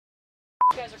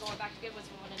You guys are going back to Goodwoods.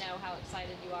 We want to know how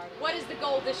excited you are. What is the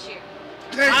goal this year?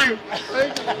 Thank you.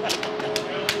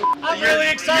 I'm really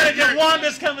excited that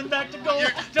Wanda's coming back to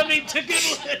Goodwood.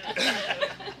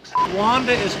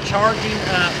 Wanda is charging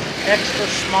an extra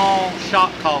small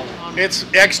shot collar. It's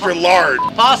extra large.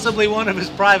 Possibly one of his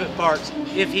private parts.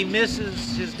 If he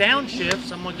misses his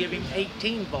downshifts, I'm going to give him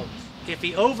 18 volts. If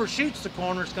he overshoots the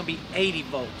corner, it's going to be 80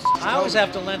 volts. I always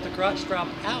have to let the crotch strap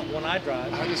out when I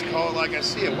drive. I just call it like I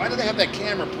see it. Why do they have that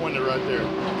camera pointed right there?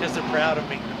 Because they're proud of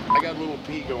me. I got a little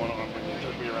pee going on when you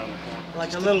took me around the corner.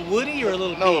 Like a little Woody or a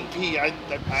little No, pea? a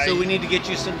pee. So we need to get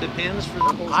you some Depends for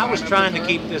the... I was trying to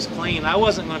keep this clean. I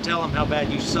wasn't going to tell him how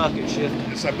bad you suck at shifting.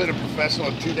 Yes, I've been a professional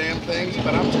at two damn things,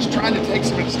 but I'm just trying to take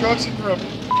some instruction from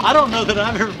him. I don't know that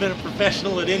I've ever been a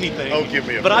professional at anything. Oh, give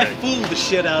me a But break. I fooled the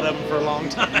shit out of him for a long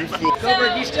time. You fool.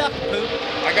 Goldberg, you still have to poop.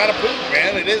 I gotta poop,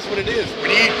 man. It is what it is.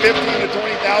 When you eat 15 to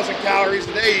 20,000 calories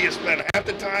a day, you spend half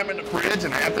the time in the fridge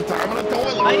and half the time on the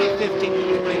toilet. I eat 15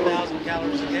 to 20,000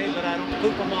 calories a day, but I don't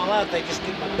poop them all out. They just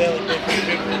get my belly bigger and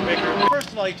bigger and bigger. First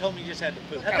of all, you told me you just had to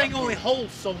poop. That thing only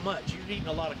holds so much. You're eating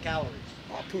a lot of calories.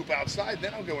 I'll poop outside,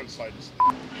 then I'll go inside to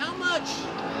sleep. How much?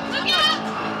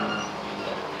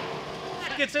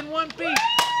 It's in one piece.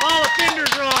 All the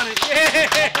fingers are on it.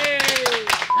 Yay!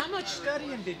 How much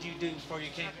studying did you do before you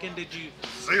came? Did you?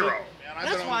 Zero.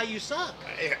 That's why you suck.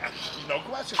 Yeah, no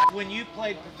question. When you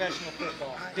played professional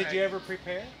football, did you ever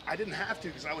prepare? I didn't have to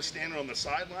because I was standing on the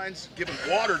sidelines giving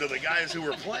water to the guys who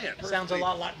were playing. Sounds a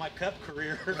lot like my Cup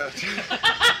career.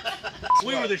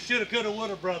 We were the shoulda, coulda,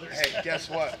 woulda brothers. Hey, guess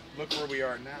what? Look where we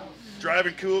are now.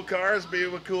 Driving cool cars,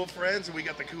 being with cool friends, and we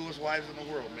got the coolest wives in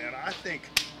the world, man. I think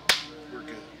we're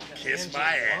good. Kiss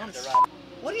my ass.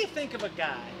 What do you think of a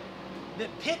guy that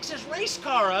picks his race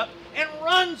car up and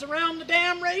runs around the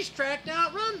damn racetrack to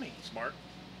outrun me? Smart.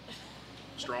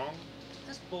 Strong.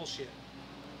 That's bullshit.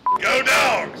 Go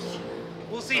Dogs!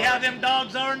 We'll see how them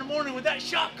dogs are in the morning with that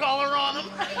shot collar on them.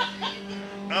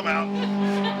 I'm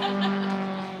out.